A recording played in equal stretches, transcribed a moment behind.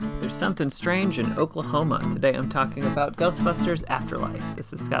There's something strange in Oklahoma. Today I'm talking about Ghostbusters Afterlife.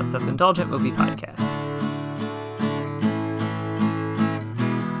 This is Scott's Self-Indulgent Movie Podcast.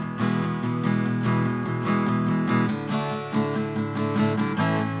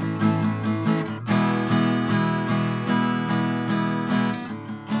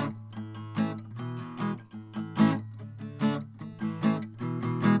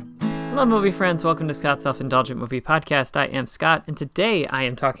 Hello movie friends, welcome to Scott's Self-Indulgent Movie Podcast. I am Scott, and today I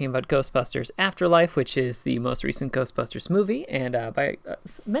am talking about Ghostbusters Afterlife, which is the most recent Ghostbusters movie, and by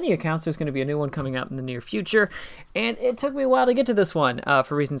many accounts there's going to be a new one coming out in the near future, and it took me a while to get to this one,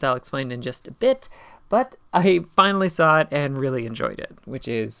 for reasons I'll explain in just a bit, but I finally saw it and really enjoyed it, which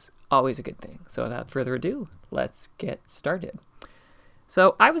is always a good thing. So without further ado, let's get started.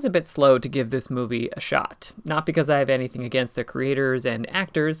 So I was a bit slow to give this movie a shot, not because I have anything against the creators and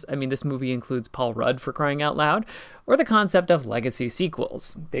actors. I mean, this movie includes Paul Rudd, for crying out loud, or the concept of legacy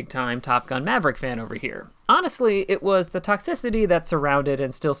sequels. Big time Top Gun Maverick fan over here. Honestly, it was the toxicity that surrounded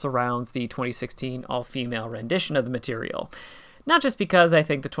and still surrounds the 2016 all-female rendition of the material. Not just because I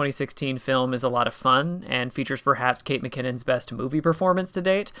think the 2016 film is a lot of fun and features perhaps Kate McKinnon's best movie performance to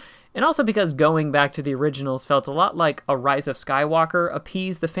date, and also because going back to the originals felt a lot like a Rise of Skywalker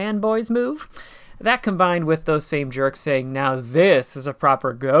appease the fanboys move. That combined with those same jerks saying, now this is a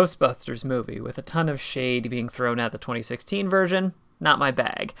proper Ghostbusters movie, with a ton of shade being thrown at the 2016 version, not my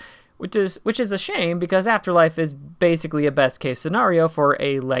bag. Which is a shame, because Afterlife is basically a best case scenario for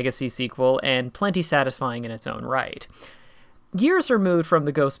a legacy sequel and plenty satisfying in its own right. Years removed from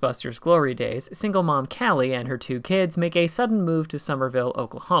the Ghostbusters glory days, single mom Callie and her two kids make a sudden move to Summerville,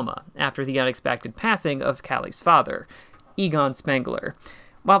 Oklahoma, after the unexpected passing of Callie's father, Egon Spengler.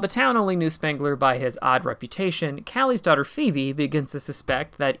 While the town only knew Spengler by his odd reputation, Callie's daughter Phoebe begins to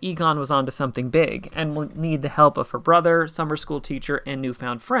suspect that Egon was onto something big and will need the help of her brother, summer school teacher, and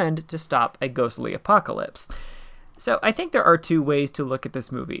newfound friend to stop a ghostly apocalypse. So I think there are two ways to look at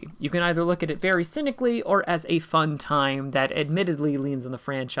this movie. You can either look at it very cynically or as a fun time that admittedly leans on the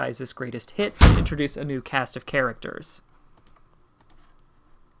franchise's greatest hits to introduce a new cast of characters.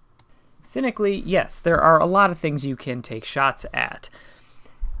 Cynically, yes, there are a lot of things you can take shots at.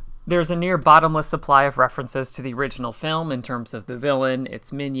 There's a near bottomless supply of references to the original film in terms of the villain,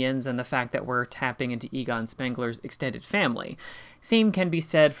 its minions, and the fact that we're tapping into Egon Spengler's extended family. Same can be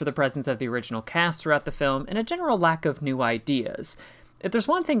said for the presence of the original cast throughout the film, and a general lack of new ideas. If there's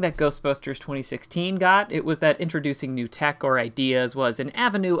one thing that Ghostbusters 2016 got, it was that introducing new tech or ideas was an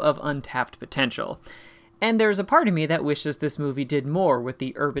avenue of untapped potential. And there's a part of me that wishes this movie did more with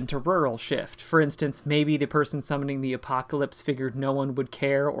the urban to rural shift. For instance, maybe the person summoning the apocalypse figured no one would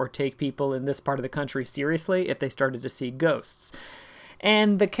care or take people in this part of the country seriously if they started to see ghosts.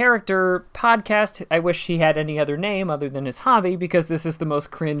 And the character podcast, I wish he had any other name other than his hobby, because this is the most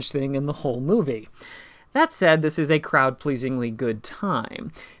cringe thing in the whole movie. That said, this is a crowd-pleasingly good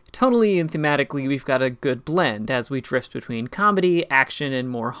time. Tonally and thematically, we've got a good blend as we drift between comedy, action, and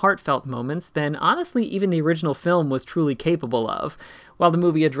more heartfelt moments than, honestly, even the original film was truly capable of, while the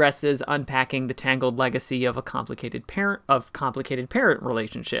movie addresses unpacking the tangled legacy of complicated parent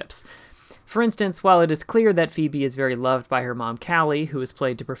relationships. For instance, while it is clear that Phoebe is very loved by her mom Callie, who is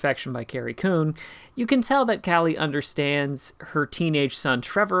played to perfection by Carrie Coon, you can tell that Callie understands her teenage son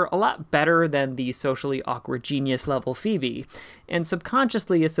Trevor a lot better than the socially awkward genius level Phoebe, and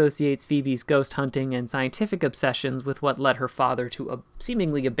subconsciously associates Phoebe's ghost hunting and scientific obsessions with what led her father to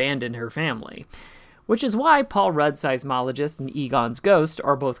seemingly abandon her family. Which is why Paul Rudd's seismologist and Egon's ghost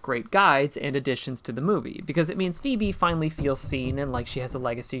are both great guides and additions to the movie, because it means Phoebe finally feels seen and like she has a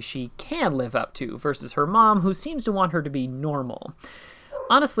legacy she can live up to, versus her mom, who seems to want her to be normal.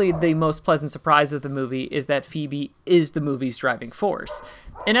 Honestly, the most pleasant surprise of the movie is that Phoebe is the movie's driving force.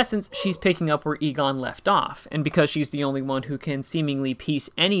 In essence, she's picking up where Egon left off, and because she's the only one who can seemingly piece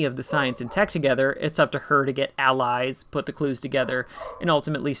any of the science and tech together, it's up to her to get allies, put the clues together, and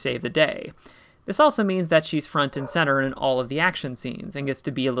ultimately save the day. This also means that she's front and center in all of the action scenes and gets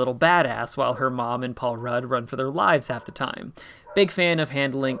to be a little badass while her mom and Paul Rudd run for their lives half the time. Big fan of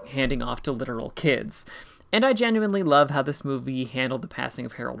handing off to literal kids. And I genuinely love how this movie handled the passing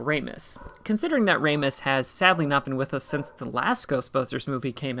of Harold Ramis. Considering that Ramis has sadly not been with us since the last Ghostbusters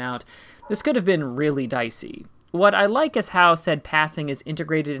movie came out, this could have been really dicey. What I like is how said passing is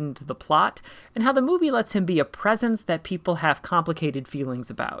integrated into the plot, and how the movie lets him be a presence that people have complicated feelings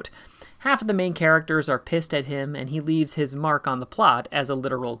about. Half of the main characters are pissed at him, and he leaves his mark on the plot as a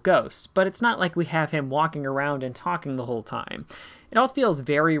literal ghost, but it's not like we have him walking around and talking the whole time. It all feels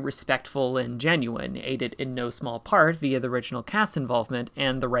very respectful and genuine, aided in no small part via the original cast involvement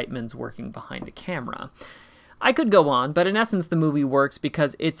and the Reitmans working behind the camera. I could go on, but in essence, the movie works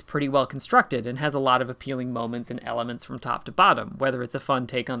because it's pretty well constructed and has a lot of appealing moments and elements from top to bottom, whether it's a fun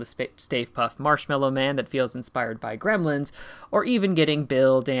take on the Stay Puft Marshmallow Man that feels inspired by Gremlins, or even getting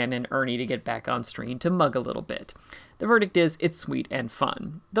Bill, Dan, and Ernie to get back on screen to mug a little bit. The verdict is, it's sweet and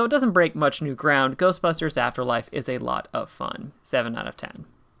fun. Though it doesn't break much new ground, Ghostbusters Afterlife is a lot of fun. 7 out of 10.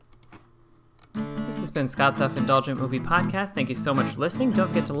 This has been Scott's Self-Indulgent Movie Podcast. Thank you so much for listening. Don't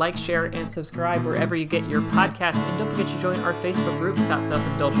forget to like, share, and subscribe wherever you get your podcasts. And don't forget to join our Facebook group, Scott's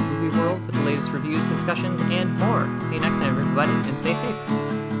Self-Indulgent Movie World, for the latest reviews, discussions, and more. See you next time, everybody, and stay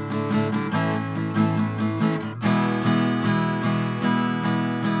safe.